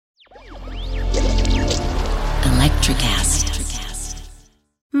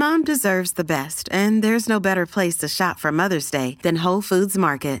Mom deserves the best, and there's no better place to shop for Mother's Day than Whole Foods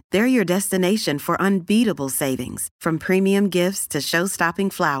Market. They're your destination for unbeatable savings, from premium gifts to show-stopping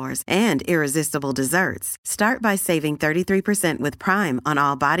flowers and irresistible desserts. Start by saving 33% with Prime on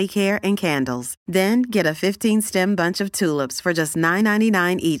all body care and candles. Then get a 15-stem bunch of tulips for just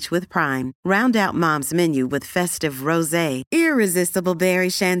 $9.99 each with Prime. Round out Mom's menu with festive rosé, irresistible berry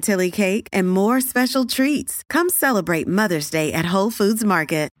chantilly cake, and more special treats. Come celebrate Mother's Day at Whole Foods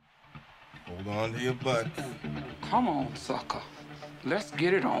Market. Hold on to your butt. Come on, sucker. Let's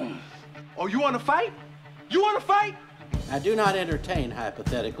get it on. Oh, you want to fight? You want to fight? I do not entertain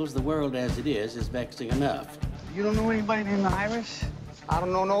hypotheticals. The world as it is vexing enough. You don't know anybody named Iris? I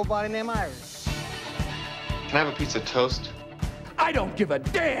don't know nobody named Iris. Can I have a piece of toast? I don't give a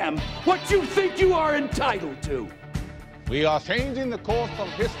damn what you think you are entitled to. We are changing the course of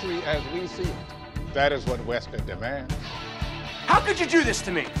history as we see it. That is what Wesley demands. How could you do this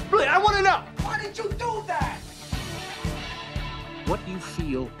to me? Really, I want to know. Why did you do that? What you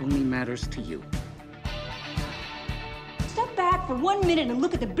feel only matters to you. Step back for 1 minute and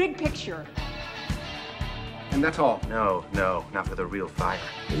look at the big picture. And that's all? No, not for the real fire.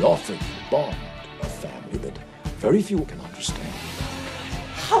 We offer you bond, a family that very few can understand.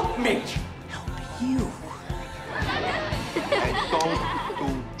 Help me. Help you. And don't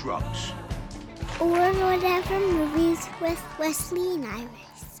do drugs. Or Whatever Movies with Wesley and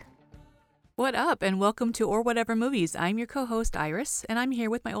Iris. What up, and welcome to Or Whatever Movies. I'm your co-host, Iris, and I'm here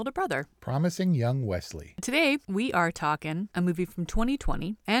with my older brother, Promising Young Wesley. Today, we are talking a movie from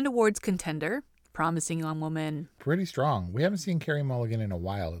 2020 and awards contender, Promising Young Woman. Pretty strong. We haven't seen Carey Mulligan in a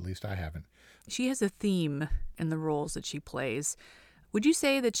while, at least I haven't. She has a theme in the roles that she plays. Would you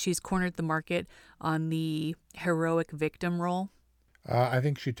say that she's cornered the market on the heroic victim role? I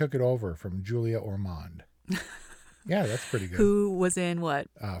think she took it over from Julia Ormond. Yeah, that's pretty good. Who was in what?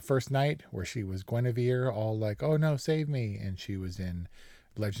 First Night, where she was Guinevere, all like, oh no, save me. And she was in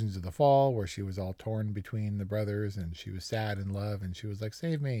Legends of the Fall, where she was all torn between the brothers and she was sad in love and she was like,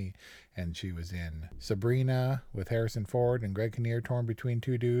 save me. And she was in Sabrina with Harrison Ford and Greg Kinnear, torn between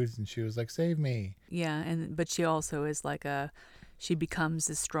two dudes, and she was like, save me. Yeah, but she also is like she becomes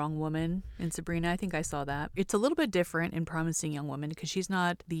this strong woman in Sabrina. I think I saw that. It's a little bit different in Promising Young Woman because she's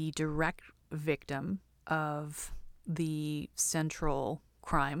not the direct victim of the central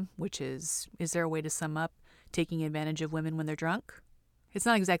crime, which is there a way to sum up taking advantage of women when they're drunk? It's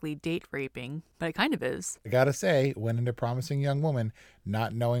not exactly date raping, but it kind of is. I gotta say, went into Promising Young Woman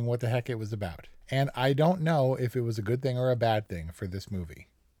not knowing what the heck it was about. And I don't know if it was a good thing or a bad thing for this movie.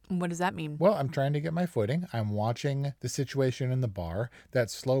 What does that mean? Well, I'm trying to get my footing. I'm watching the situation in the bar, that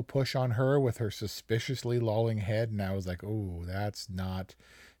slow push on her with her suspiciously lolling head. And I was like, oh, that's not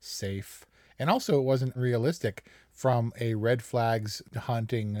safe. And also it wasn't realistic from a red flags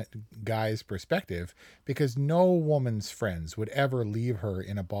hunting guy's perspective, because no woman's friends would ever leave her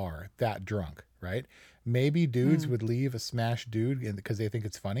in a bar that drunk, right? Maybe dudes would leave a smashed dude because they think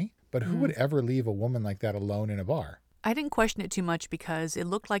it's funny, but who would ever leave a woman like that alone in a bar? I didn't question it too much because it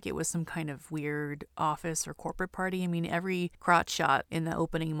looked like it was some kind of weird office or corporate party. I mean, every crotch shot in the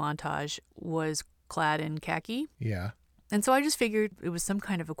opening montage was clad in khaki. Yeah. And so I just figured it was some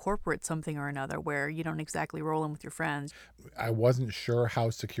kind of a corporate something or another where you don't exactly roll in with your friends. I wasn't sure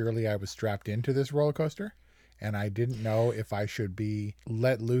how securely I was strapped into this roller coaster, and I didn't know if I should be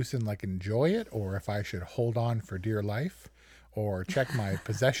let loose and like enjoy it, or if I should hold on for dear life, or check my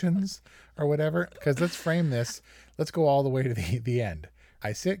possessions or whatever. Because let's frame this. Let's go all the way to the end.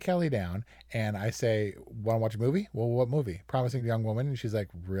 I sit Kelly down and I say, want to watch a movie? Well, what movie? Promising Young Woman. And she's like,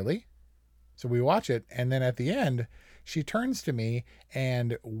 really? So we watch it. And then at the end, she turns to me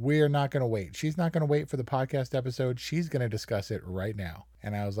and we're not going to wait. She's not going to wait for the podcast episode. She's going to discuss it right now.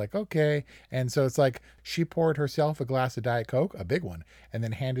 And I was like, okay. And so it's like she poured herself a glass of Diet Coke, a big one, and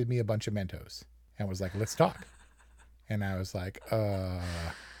then handed me a bunch of Mentos and was like, let's talk. And I was like,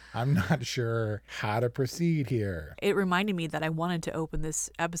 I'm not sure how to proceed here. It reminded me that I wanted to open this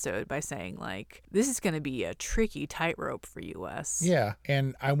episode by saying, like, this is going to be a tricky tightrope for you, Wes. Yeah,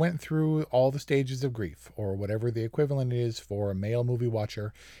 and I went through all the stages of grief, or whatever the equivalent is for a male movie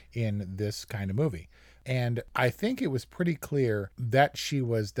watcher in this kind of movie. And I think it was pretty clear that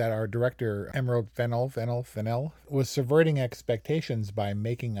our director, Emerald Fennell, was subverting expectations by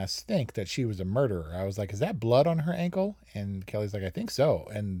making us think that she was a murderer. I was like, is that blood on her ankle? And Kelly's like, I think so.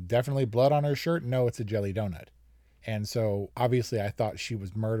 And definitely blood on her shirt? No, it's a jelly donut. And so obviously I thought she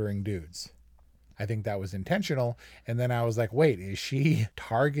was murdering dudes. I think that was intentional. And then I was like, wait, is she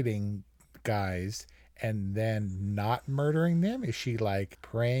targeting guys and then not murdering them? Is she like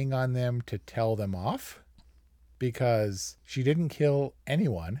preying on them to tell them off? because she didn't kill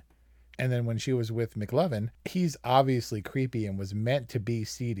anyone. And then when she was with McLovin, he's obviously creepy and was meant to be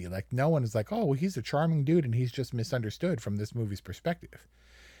seedy. Like, no one is like, oh, well, he's a charming dude and he's just misunderstood from this movie's perspective.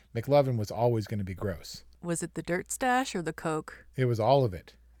 McLovin was always going to be gross. Was it the dirt stash or the coke? It was all of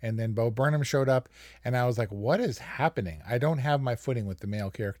it. And then Bo Burnham showed up and I was like, what is happening? I don't have my footing with the male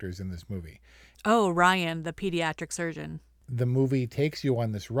characters in this movie. Oh, Ryan, the pediatric surgeon. The movie takes you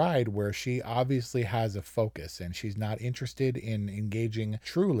on this ride where she obviously has a focus and she's not interested in engaging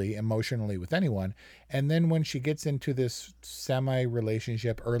truly emotionally with anyone. And then when she gets into this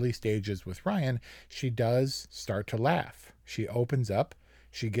semi-relationship early stages with Ryan, she does start to laugh. She opens up,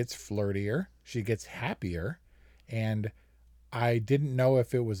 she gets flirtier, she gets happier. And I didn't know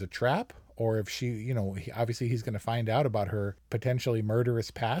if it was a trap or if she, you know, obviously he's going to find out about her potentially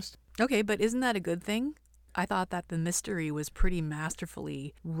murderous past. Okay, but isn't that a good thing? I thought that the mystery was pretty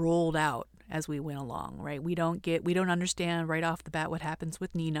masterfully rolled out as we went along, right? We don't understand right off the bat what happens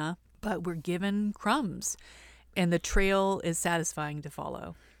with Nina, but we're given crumbs and the trail is satisfying to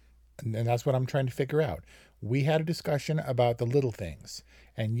follow. And that's what I'm trying to figure out. We had a discussion about the little things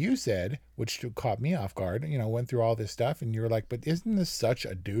and you said, which caught me off guard, you know, went through all this stuff and you were like, but isn't this such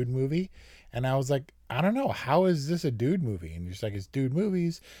a dude movie? And I was like, I don't know. How is this a dude movie? And you're just like, it's dude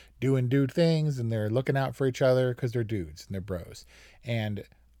movies doing dude things and they're looking out for each other because they're dudes and they're bros. And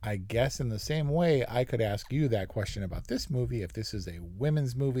I guess in the same way, I could ask you that question about this movie, if this is a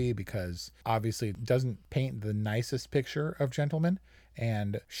women's movie, because obviously it doesn't paint the nicest picture of gentlemen.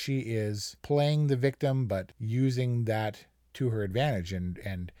 And she is playing the victim, but using that to her advantage.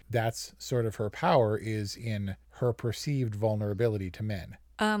 And that's sort of her power, is in her perceived vulnerability to men.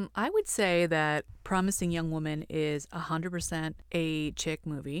 I would say that Promising Young Woman is 100% a chick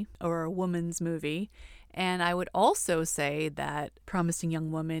movie or a woman's movie. And I would also say that Promising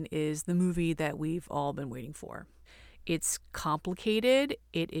Young Woman is the movie that we've all been waiting for. It's complicated.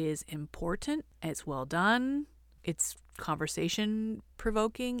 It is important. It's well done. It's conversation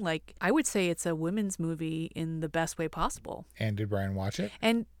provoking. Like, I would say it's a women's movie in the best way possible. And did Brian watch it?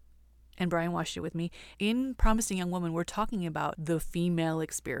 And Brian watched it with me. In Promising Young Woman, we're talking about the female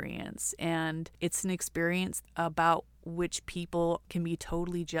experience, and it's an experience about which people can be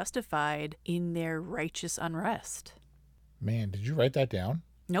totally justified in their righteous unrest. Man, did you write that down?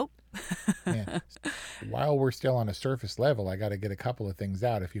 Nope. Man, while we're still on a surface level, I got to get a couple of things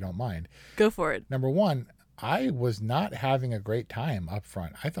out, if you don't mind. Go for it. Number one, I was not having a great time up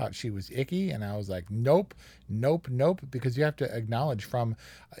front. I thought she was icky, and I was like, nope, because you have to acknowledge from,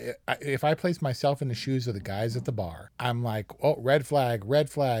 if I place myself in the shoes of the guys at the bar, I'm like, oh, red flag,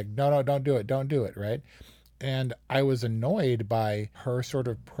 no, don't do it, right? And I was annoyed by her sort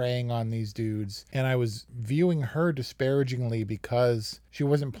of preying on these dudes, and I was viewing her disparagingly because she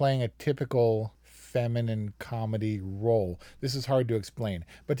wasn't playing a typical feminine comedy role. This is hard to explain,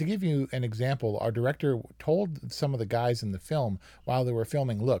 but to give you an example, our director told some of the guys in the film while they were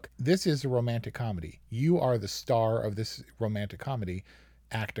filming, look, this is a romantic comedy. You are the star of this romantic comedy.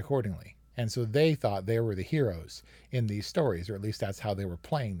 Act accordingly. And so they thought they were the heroes in these stories, or at least that's how they were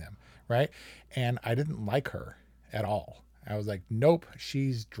playing them, right? And I didn't like her at all. I was like, nope,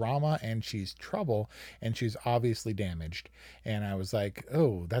 she's drama and she's trouble and she's obviously damaged. And I was like,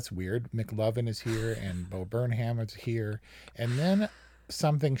 oh, that's weird. McLovin is here and Bo Burnham is here. And then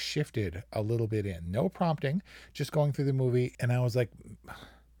something shifted a little bit in. No prompting, just going through the movie. And I was like,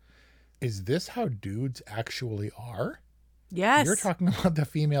 is this how dudes actually are? Yes. You're talking about the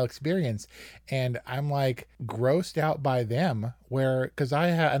female experience. And I'm like grossed out by them because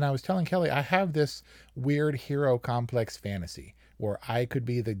and I was telling Kelly, I have this weird hero complex fantasy where I could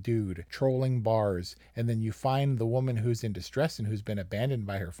be the dude trolling bars. And then you find the woman who's in distress and who's been abandoned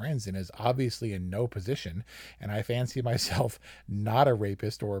by her friends and is obviously in no position. And I fancy myself not a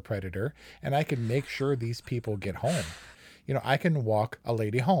rapist or a predator. And I can make sure these people get home. You know, I can walk a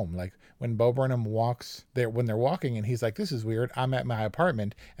lady home. Like when Bo Burnham walks there, when they're walking and he's like, this is weird. I'm at my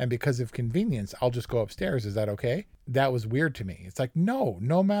apartment. And because of convenience, I'll just go upstairs. Is that okay? That was weird to me. It's like, no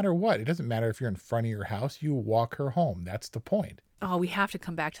matter what. It doesn't matter if you're in front of your house, you walk her home. That's the point. Oh, we have to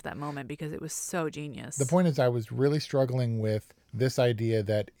come back to that moment because it was so genius. The point is I was really struggling with this idea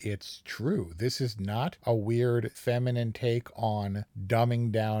that it's true. This is not a weird feminine take on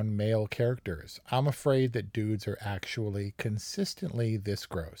dumbing down male characters. I'm afraid that dudes are actually consistently this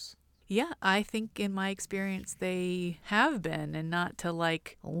gross. Yeah, I think in my experience they have been, and not to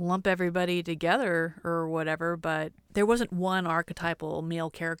like lump everybody together or whatever, but there wasn't one archetypal male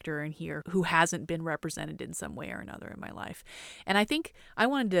character in here who hasn't been represented in some way or another in my life. And I think I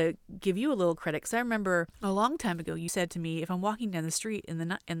wanted to give you a little credit, because I remember a long time ago you said to me, if I'm walking down the street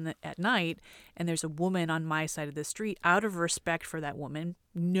at night and there's a woman on my side of the street, out of respect for that woman,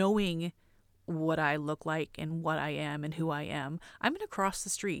 knowing what I look like and what I am and who I am, I'm going to cross the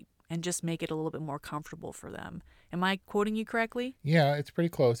street and just make it a little bit more comfortable for them. Am I quoting you correctly? Yeah, it's pretty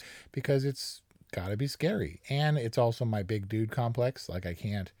close, because it's gotta be scary. And it's also my big dude complex. Like,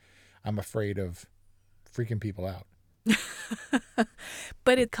 I'm afraid of freaking people out.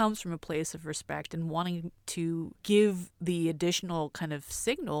 But it comes from a place of respect and wanting to give the additional kind of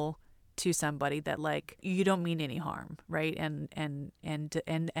signal to somebody that, like, you don't mean any harm, right? And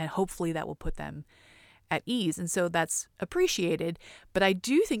hopefully that will put them at ease. And so that's appreciated. But I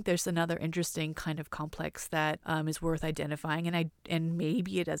do think there's another interesting kind of complex that is worth identifying. And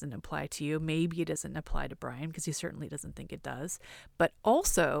maybe it doesn't apply to you. Maybe it doesn't apply to Brian, because he certainly doesn't think it does. But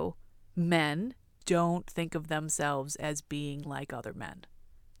also, men don't think of themselves as being like other men.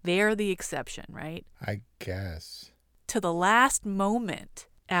 They're the exception, right? I guess. To the last moment,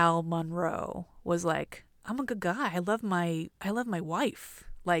 Al Monroe was like, I'm a good guy. I love my wife.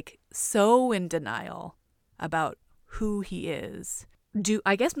 Like, so in denial about who he is.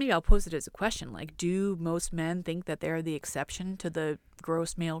 I guess maybe I'll pose it as a question, like, do most men think that they're the exception to the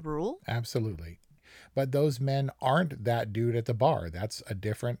gross male rule? Absolutely. But those men aren't that dude at the bar. That's a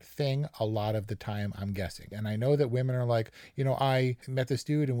different thing a lot of the time, I'm guessing. And I know that women are like, I met this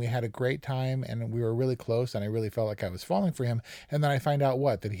dude and we had a great time and we were really close and I really felt like I was falling for him. And then I find out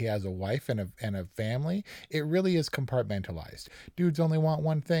that he has a wife and a family. It really is compartmentalized. Dudes only want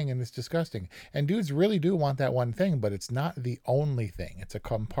one thing, and it's disgusting. And dudes really do want that one thing, but it's not the only thing. It's a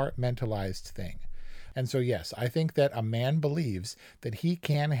compartmentalized thing. And so, yes, I think that a man believes that he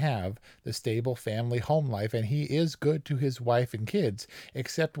can have the stable family home life, and he is good to his wife and kids,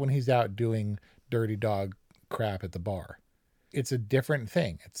 except when he's out doing dirty dog crap at the bar. It's a different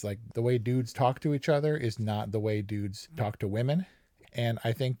thing. It's like the way dudes talk to each other is not the way dudes talk to women. And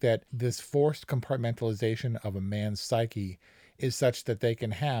I think that this forced compartmentalization of a man's psyche is such that they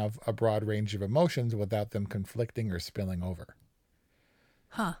can have a broad range of emotions without them conflicting or spilling over.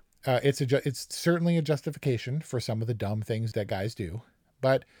 Huh. It's certainly a justification for some of the dumb things that guys do,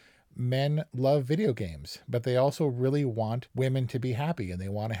 but men love video games, but they also really want women to be happy and they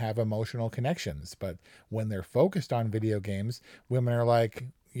want to have emotional connections. But when they're focused on video games, women are like,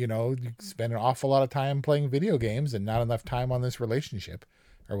 you spend an awful lot of time playing video games and not enough time on this relationship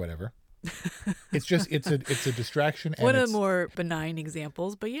or whatever. It's a distraction. One of the more benign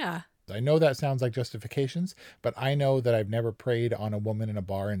examples, but yeah. I know that sounds like justifications, but I know that I've never preyed on a woman in a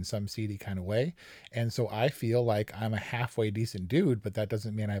bar in some seedy kind of way. And so I feel like I'm a halfway decent dude, but that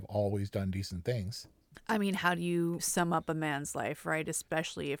doesn't mean I've always done decent things. I mean, how do you sum up a man's life, right?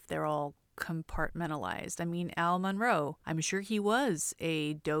 Especially if they're all compartmentalized. I mean, Al Monroe, I'm sure he was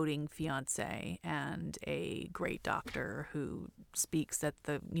a doting fiance and a great doctor who speaks that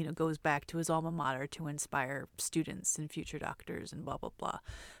goes back to his alma mater to inspire students and future doctors and blah, blah, blah.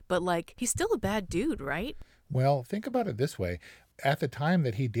 But like, he's still a bad dude, right? Well, think about it this way. At the time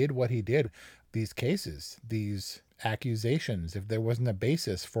that he did what he did, these cases, these accusations, if there wasn't a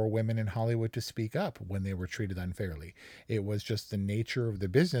basis for women in Hollywood to speak up when they were treated unfairly, it was just the nature of the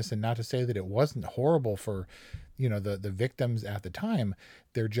business. And not to say that it wasn't horrible for, the victims at the time,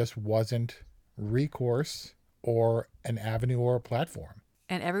 there just wasn't recourse or an avenue or a platform.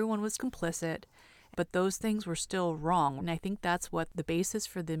 And everyone was complicit, but those things were still wrong. And I think that's what the basis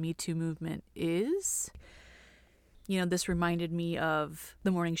for the Me Too movement is. This reminded me of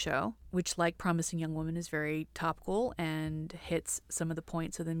The Morning Show, which, like Promising Young Woman, is very topical and hits some of the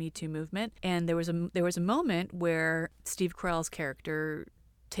points of the Me Too movement. And there was a moment where Steve Carell's character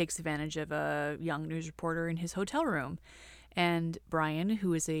takes advantage of a young news reporter in his hotel room. And Brian,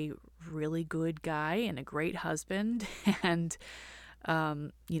 who is a really good guy and a great husband and,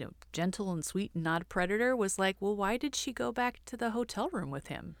 gentle and sweet and not a predator, was like, well, why did she go back to the hotel room with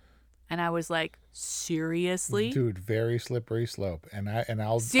him? And I was like, seriously? Dude, very slippery slope.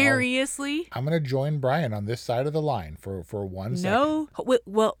 Seriously? I'm going to join Brian on this side of the line for 1 second. No.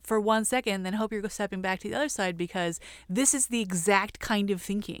 Well, for 1 second, then hope you're stepping back to the other side, because this is the exact kind of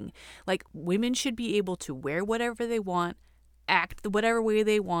thinking. Like, women should be able to wear whatever they want, act whatever way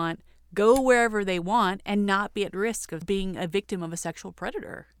they want, go wherever they want, and not be at risk of being a victim of a sexual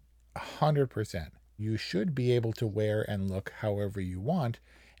predator. 100%. You should be able to wear and look however you want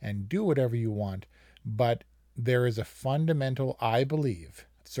and do whatever you want, but there is a fundamental, I believe,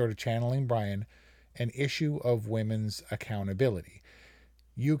 sort of channeling Brian, an issue of women's accountability.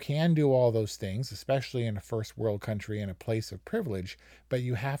 You can do all those things, especially in a first world country in a place of privilege, but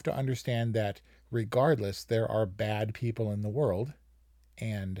you have to understand that regardless, there are bad people in the world,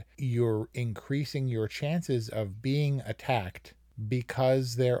 and you're increasing your chances of being attacked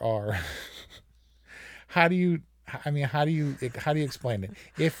because there are how do you explain it?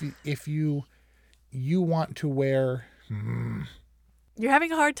 If you want to wear You're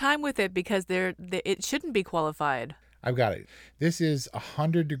having a hard time with it because it shouldn't be qualified. I've got it. This is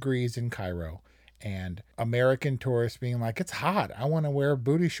 100 degrees in Cairo, and American tourists being like, it's hot. I want to wear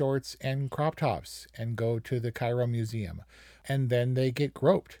booty shorts and crop tops and go to the Cairo Museum. And then they get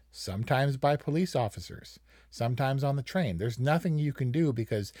groped, sometimes by police officers, sometimes on the train. There's nothing you can do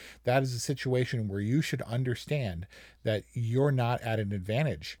because that is a situation where you should understand that you're not at an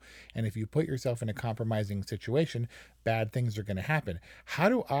advantage. And if you put yourself in a compromising situation, bad things are going to happen. How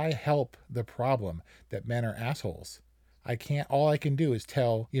do I help the problem that men are assholes? I can't. All I can do is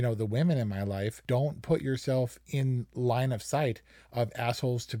tell, the women in my life, don't put yourself in line of sight of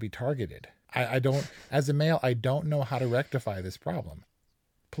assholes to be targeted. I don't, as a male, I don't know how to rectify this problem.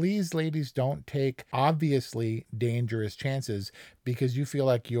 Please, ladies, don't take obviously dangerous chances because you feel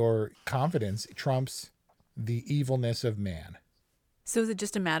like your confidence trumps the evilness of man. So is it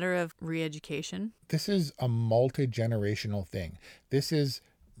just a matter of re-education? This is a multi-generational thing. This is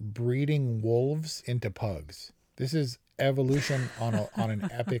breeding wolves into pugs. This is evolution on an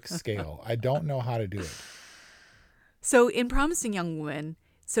epic scale. I don't know how to do it. So in Promising Young Woman,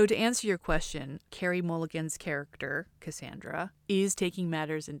 so to answer your question, Carey Mulligan's character, Cassandra, is taking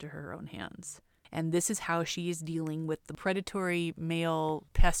matters into her own hands. And this is how she is dealing with the predatory male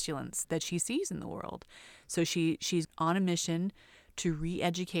pestilence that she sees in the world. So she's on a mission to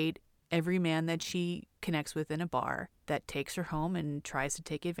re-educate every man that she connects with in a bar that takes her home and tries to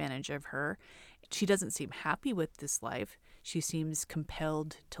take advantage of her. She doesn't seem happy with this life. She seems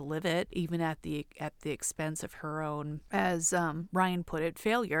compelled to live it, even at the expense of her own, as Ryan put it,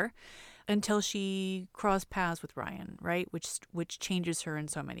 failure, until she crossed paths with Ryan, right? Which changes her in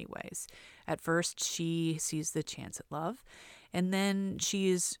so many ways. At first, she sees the chance at love, and then she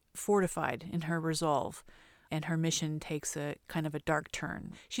is fortified in her resolve, and her mission takes a kind of a dark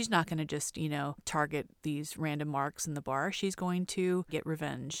turn. She's not going to just, target these random marks in the bar. She's going to get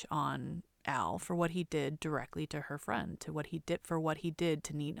revenge on Al for what he did directly to her friend, for what he did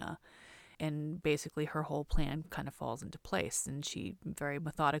to Nina. And basically her whole plan kind of falls into place, and she very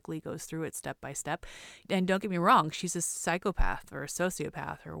methodically goes through it step by step. And don't get me wrong, she's a psychopath or a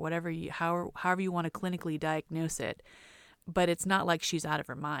sociopath or whatever however you want to clinically diagnose it. But it's not like she's out of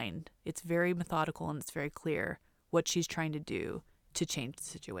her mind. It's very methodical, and it's very clear what she's trying to do to change the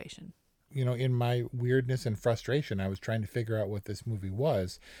situation. In my weirdness and frustration, I was trying to figure out what this movie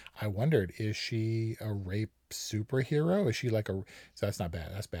was. I wondered, is she a rape superhero? Is she like so that's not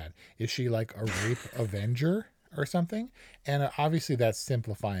bad. That's bad. Is she like a rape avenger or something? And obviously that's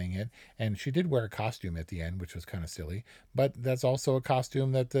simplifying it. And she did wear a costume at the end, which was kind of silly. But that's also a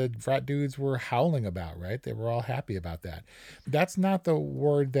costume that the frat dudes were howling about, right? They were all happy about that. That's not the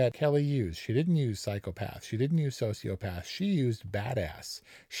word that Kelly used. She didn't use psychopath. She didn't use sociopath. She used badass.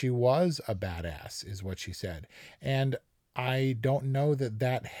 She was a badass, is what she said. And I don't know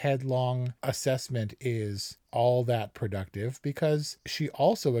that headlong assessment is all that productive, because she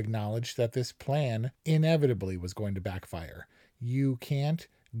also acknowledged that this plan inevitably was going to backfire. You can't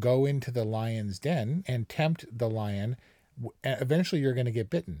go into the lion's den and tempt the lion. Eventually you're going to get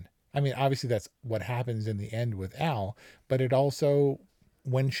bitten. I mean, obviously that's what happens in the end with Al, but it also,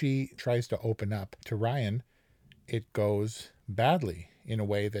 when she tries to open up to Ryan, it goes badly in a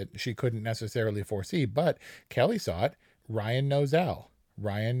way that she couldn't necessarily foresee. But Kelly saw it. Ryan knows Al.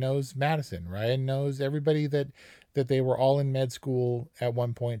 Ryan knows Madison. Ryan knows everybody that they were all in med school at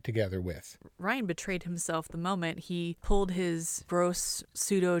one point together with. Ryan betrayed himself the moment he pulled his gross,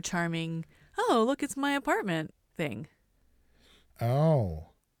 pseudo-charming, oh, look, it's my apartment thing. Oh,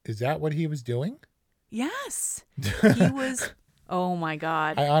 is that what he was doing? Yes. He was, oh my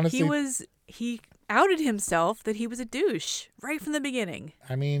God. He outed himself that he was a douche right from the beginning.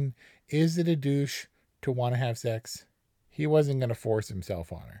 I mean, is it a douche to want to have sex? He wasn't going to force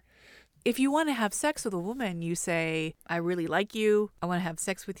himself on her. If you want to have sex with a woman, you say, I really like you, I want to have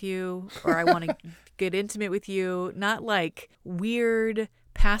sex with you, or I want to get intimate with you. Not like weird,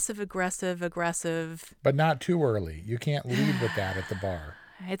 passive-aggressive. But not too early. You can't lead with that at the bar.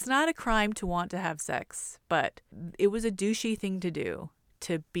 It's not a crime to want to have sex, but it was a douchey thing to do,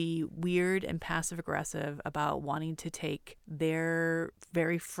 to be weird and passive-aggressive about wanting to take their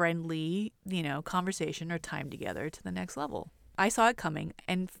very friendly, conversation or time together to the next level. I saw it coming,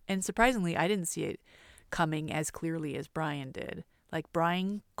 and surprisingly, I didn't see it coming as clearly as Brian did. Like,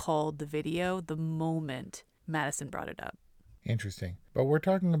 Brian called the video the moment Madison brought it up. Interesting. But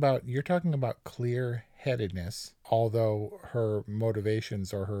you're talking about clear-headedness, although her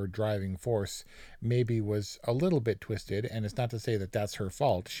motivations or her driving force maybe was a little bit twisted, and it's not to say that that's her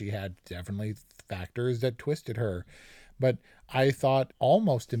fault. She had definitely factors that twisted her. But I thought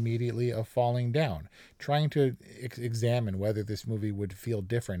almost immediately of Falling Down, trying to examine whether this movie would feel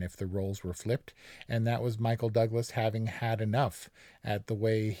different if the roles were flipped. And that was Michael Douglas having had enough at the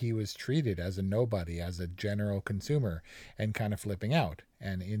way he was treated as a nobody, as a general consumer, and kind of flipping out.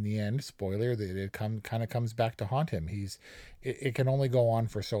 And in the end, spoiler, it kind of comes back to haunt him. It can only go on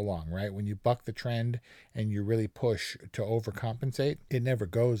for so long, right? When you buck the trend and you really push to overcompensate, it never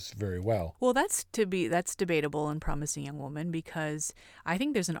goes very well. Well, that's debatable in Promising Young Woman, because I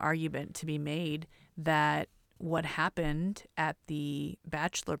think there's an argument to be made that what happened at the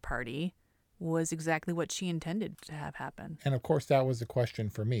bachelor party was exactly what she intended to have happen. And of course, that was a question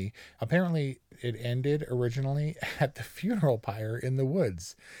for me. Apparently, it ended originally at the funeral pyre in the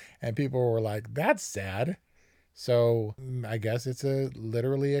woods. And people were like, that's sad. So I guess it's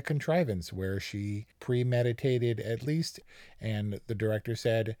literally a contrivance where she premeditated at least. And the director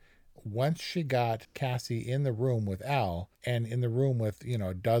said, once she got Cassie in the room with Al and in the room with,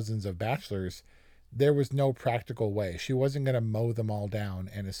 dozens of bachelors, there was no practical way. She wasn't going to mow them all down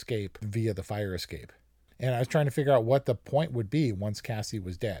and escape via the fire escape. And I was trying to figure out what the point would be once Cassie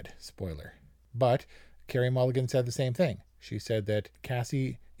was dead. Spoiler. But Carey Mulligan said the same thing. She said that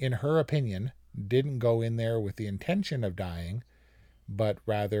Cassie, in her opinion, didn't go in there with the intention of dying, but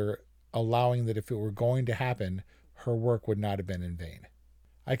rather allowing that if it were going to happen, her work would not have been in vain.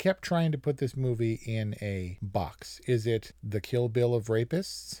 I kept trying to put this movie in a box. Is it the Kill Bill of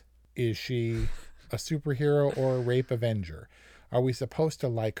rapists? Is she a superhero or a rape avenger? Are we supposed to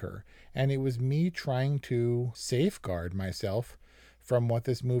like her? And it was me trying to safeguard myself from what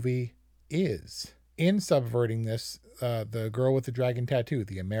this movie is. In subverting this, the girl with the dragon tattoo,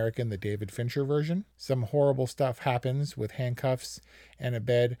 the David Fincher version, some horrible stuff happens with handcuffs and a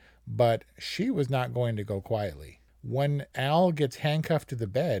bed, but she was not going to go quietly. When Al gets handcuffed to the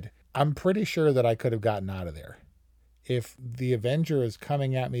bed, I'm pretty sure that I could have gotten out of there. If the Avenger is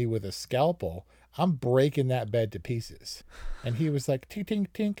coming at me with a scalpel, I'm breaking that bed to pieces. And he was like, tink, tink,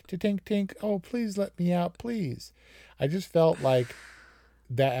 tink, tink, tink. Oh, please let me out, please. I just felt like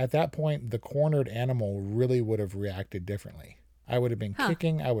that at that point, the cornered animal really would have reacted differently. I would have been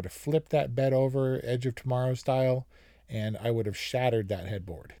kicking. I would have flipped that bed over, Edge of Tomorrow style, and I would have shattered that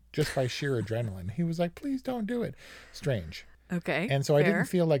headboard just by sheer adrenaline. He was like, please don't do it. Strange. Okay. And so fair. I didn't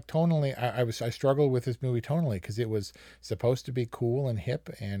feel like tonally, I struggled with this movie tonally because it was supposed to be cool and hip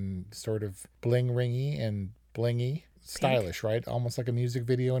and sort of bling-ringy and blingy, stylish, right? Almost like a music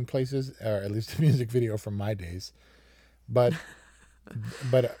video in places, or at least a music video from my days. But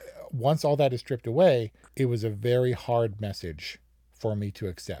once all that is stripped away, it was a very hard message for me to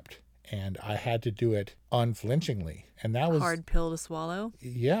accept. And I had to do it unflinchingly. And that was... hard pill to swallow?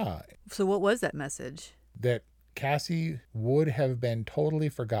 Yeah. So what was that message? That Cassie would have been totally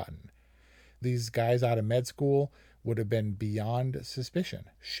forgotten. These guys out of med school would have been beyond suspicion.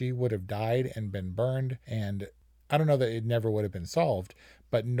 She would have died and been burned, and I don't know that it never would have been solved,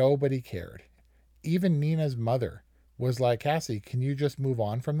 but nobody cared. Even Nina's mother was like, Cassie, can you just move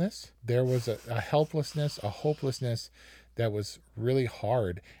on from this? There was a helplessness, a hopelessness that was really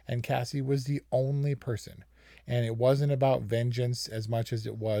hard, and Cassie was the only person. And it wasn't about vengeance as much as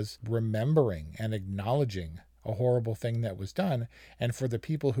it was remembering and acknowledging a horrible thing that was done, and for the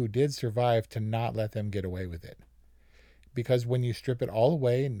people who did survive to not let them get away with it. Because when you strip it all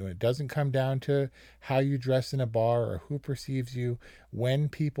away, and it doesn't come down to how you dress in a bar or who perceives you, when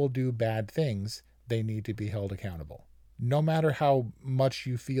people do bad things, they need to be held accountable. No matter how much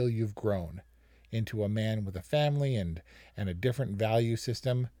you feel you've grown into a man with a family and a different value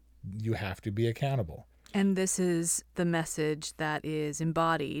system, you have to be accountable. And this is the message that is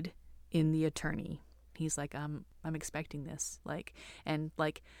embodied in The Attorney. He's like, I'm expecting this.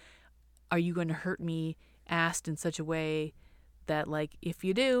 Are you going to hurt me? Asked in such a way that, if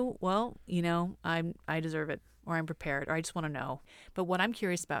you do, well, I deserve it, or I'm prepared, or I just want to know. But what I'm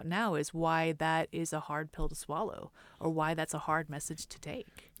curious about now is why that is a hard pill to swallow, or why that's a hard message to take.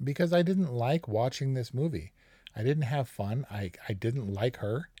 Because I didn't like watching this movie. I didn't have fun. I didn't like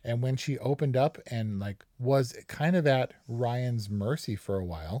her. And when she opened up and was kind of at Ryan's mercy for a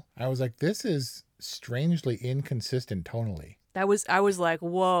while, I was like, this is strangely inconsistent tonally. I was like,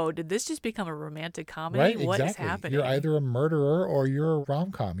 whoa, did this just become a romantic comedy? Right, What exactly. is happening? You're either a murderer or you're a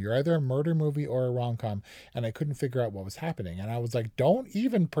rom-com. You're either a murder movie or a rom-com. And I couldn't figure out what was happening. And I was like, don't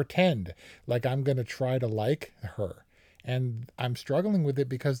even pretend like I'm going to try to like her. And I'm struggling with it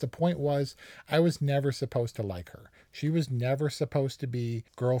because the point was I was never supposed to like her. She was never supposed to be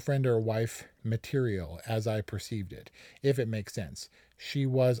girlfriend or wife material as I perceived it, if it makes sense.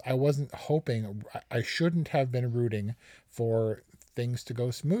 I wasn't hoping, I shouldn't have been rooting for things to go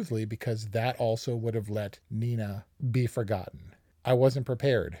smoothly because that also would have let Nina be forgotten. I wasn't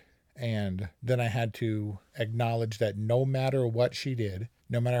prepared. And then I had to acknowledge that no matter what she did,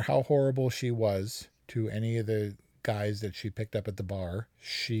 no matter how horrible she was to any of the guys that she picked up at the bar,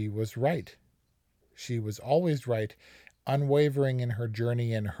 she was right. She was always right, unwavering in her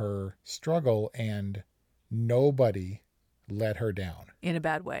journey and her struggle, and nobody let her down. In a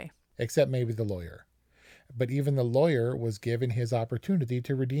bad way. Except maybe the lawyer. But even the lawyer was given his opportunity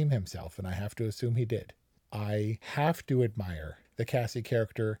to redeem himself, and I have to assume he did. I have to admire the Cassie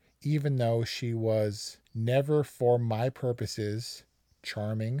character, even though she was never, for my purposes,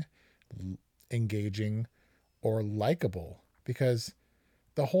 charming, engaging, or likable, because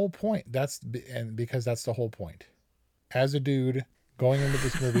the whole point, that's the whole point. As a dude going into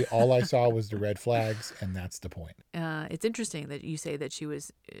this movie, all I saw was the red flags, and that's the point. It's interesting that you say that she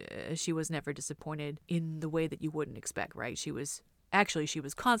was never disappointed in the way that you wouldn't expect, right? She was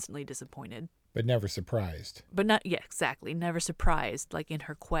constantly disappointed. But never surprised. But not, yeah, exactly. Never surprised, like in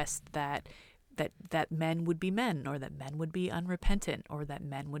her quest that men would be men, or that men would be unrepentant, or that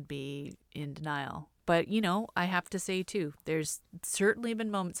men would be in denial. But, I have to say, too, there's certainly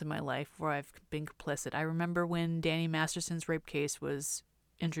been moments in my life where I've been complicit. I remember when Danny Masterson's rape case was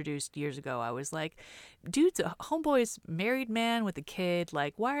introduced years ago. I was like, dude's a homeboy's married man with a kid.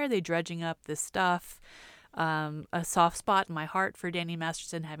 Like, why are they dredging up this stuff? A soft spot in my heart for Danny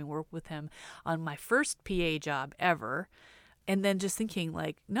Masterson, having worked with him on my first PA job ever. And then just thinking,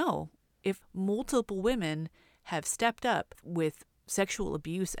 like, no, if multiple women have stepped up with sexual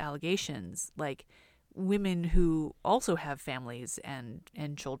abuse allegations, like women who also have families and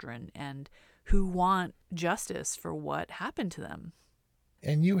children and who want justice for what happened to them.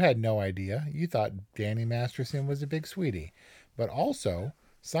 And you had no idea. You thought Danny Masterson was a big sweetie. But also,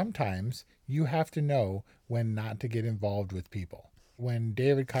 sometimes you have to know when not to get involved with people. When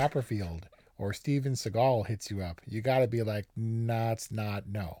David Copperfield or Steven Seagal hits you up, you got to be like, nah, it's not,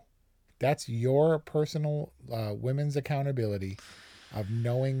 no. That's your personal women's accountability of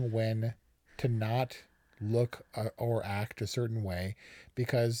knowing when to not look or act a certain way,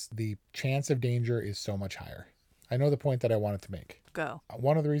 because the chance of danger is so much higher. I know the point that I wanted to make. Go.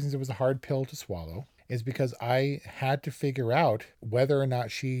 One of the reasons it was a hard pill to swallow is because I had to figure out whether or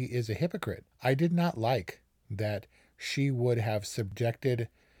not she is a hypocrite. I did not like that she would have subjected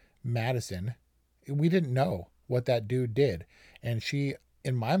Madison. We didn't know what that dude did. And she,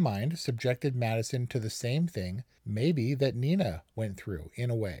 in my mind, subjected Madison to the same thing maybe that Nina went through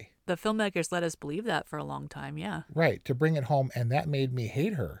in a way. The filmmakers let us believe that for a long time, yeah. Right, to bring it home, and that made me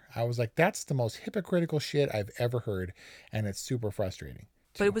hate her. I was like, that's the most hypocritical shit I've ever heard, and it's super frustrating.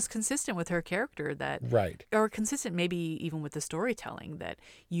 But it was consistent with her character that... Right. Or consistent maybe even with the storytelling, that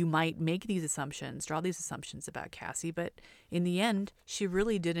you might make these assumptions, draw these assumptions about Cassie, but in the end, she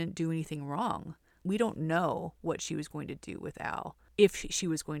really didn't do anything wrong. We don't know what she was going to do with Al, if she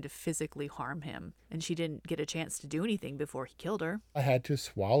was going to physically harm him, and she didn't get a chance to do anything before he killed her. I had to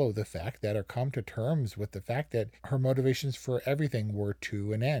swallow the fact that, or come to terms with the fact that her motivations for everything were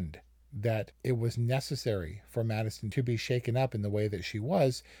to an end. That it was necessary for Madison to be shaken up in the way that she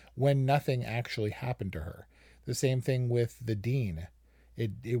was when nothing actually happened to her. The same thing with the dean.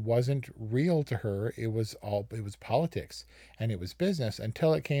 It wasn't real to her. It was politics and it was business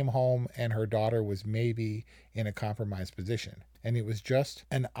until it came home and her daughter was maybe in a compromised position. And it was just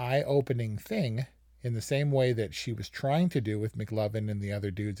an eye-opening thing in the same way that she was trying to do with McLovin and the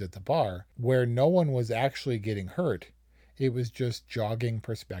other dudes at the bar, where no one was actually getting hurt. It was just jogging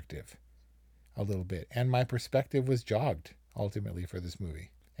perspective a little bit. And my perspective was jogged ultimately for this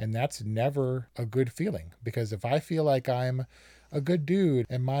movie. And that's never a good feeling, because if I feel like I'm a good dude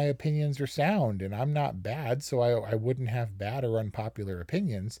and my opinions are sound and I'm not bad, so I wouldn't have bad or unpopular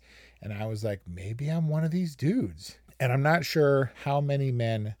opinions. And I was like, maybe I'm one of these dudes. And I'm not sure how many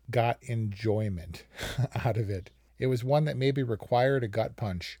men got enjoyment out of it. It was one that maybe required a gut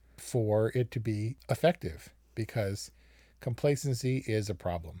punch for it to be effective, because complacency is a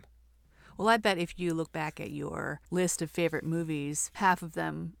problem. Well, I bet if you look back at your list of favorite movies, half of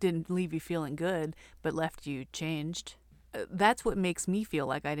them didn't leave you feeling good, but left you changed. That's what makes me feel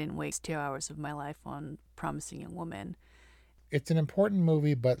like I didn't waste 2 hours of my life on Promising Young Woman. It's an important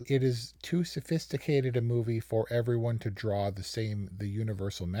movie, but it is too sophisticated a movie for everyone to draw the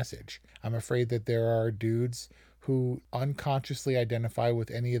universal message. I'm afraid that there are dudes who unconsciously identify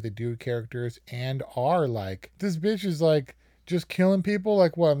with any of the dude characters and are like, this bitch is like just killing people.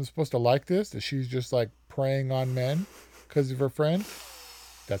 Like, what, I'm supposed to like this? That she's just like preying on men because of her friend?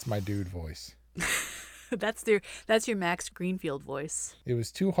 That's my dude voice. That's your Max Greenfield voice. It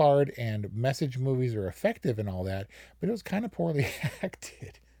was too hard, and message movies are effective and all that, but it was kind of poorly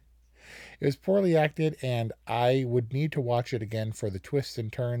acted. It was poorly acted, and I would need to watch it again for the twists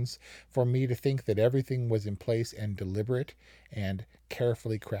and turns for me to think that everything was in place and deliberate and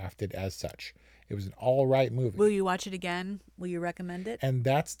carefully crafted as such. It was an all right movie. Will you watch it again? Will you recommend it? And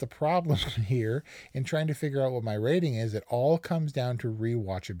that's the problem here in trying to figure out what my rating is. It all comes down to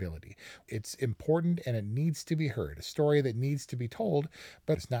rewatchability. It's important and it needs to be heard. A story that needs to be told,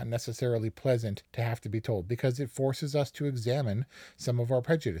 but it's not necessarily pleasant to have to be told because it forces us to examine some of our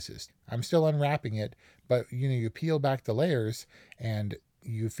prejudices. I'm still unwrapping it, but you peel back the layers and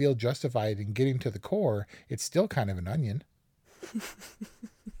you feel justified in getting to the core. It's still kind of an onion.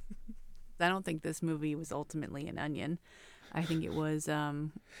 I don't think this movie was ultimately an onion. I think it was...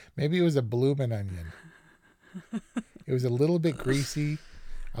 Maybe it was a bloomin' onion. It was a little bit greasy,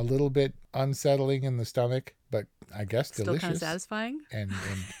 a little bit unsettling in the stomach, but I guess still delicious. Still kind of satisfying? And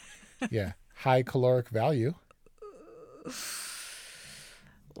yeah, high caloric value.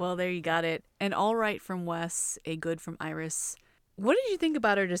 Well, there you got it. An all right from Wes, a good from Iris. What did you think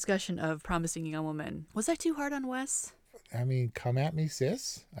about our discussion of Promising Young Woman? Was I too hard on Wes? I mean, come at me,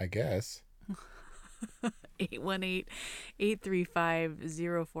 sis, I guess.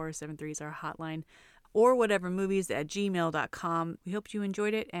 818-835-0473 is our hotline, or whatevermovies@gmail.com. We hope you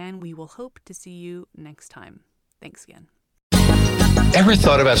enjoyed it, and we will hope to see you next time. Thanks again. Ever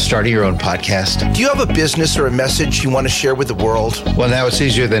thought about starting your own podcast? Do you have a business or a message you want to share with the world? Well, now it's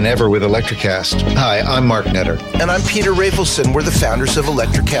easier than ever with Electrocast. Hi, I'm Mark Netter. And I'm Peter Rafelson. We're the founders of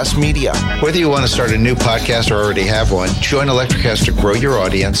Electrocast Media. Whether you want to start a new podcast or already have one, join Electrocast to grow your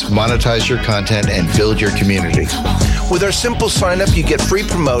audience, monetize your content, and build your community. With our simple sign-up, you get free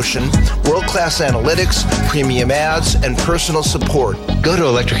promotion, world-class analytics, premium ads, and personal support. Go to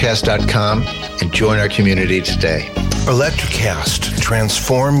electrocast.com and join our community today. Electrocast.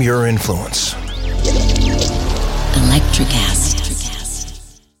 Transform your influence. Electrocast.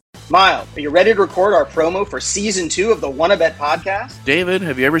 Miles, are you ready to record our promo for Season 2 of the Wanna Bet podcast? David,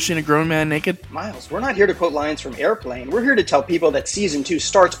 have you ever seen a grown man naked? Miles, we're not here to quote lines from Airplane. We're here to tell people that Season 2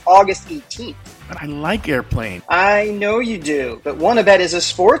 starts August 18th. But I like Airplane. I know you do, but Wanna Bet is a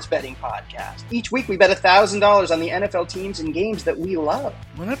sports betting podcast. Each week we bet $1,000 on the NFL teams and games that we love.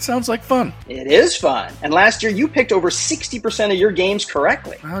 Well, that sounds like fun. It is fun. And last year you picked over 60% of your games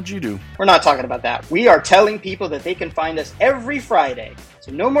correctly. How'd you do? We're not talking about that. We are telling people that they can find us every Friday.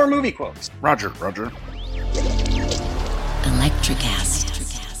 So no more movie quotes. Roger. Electrocast.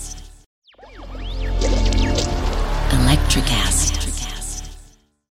 Electrocast.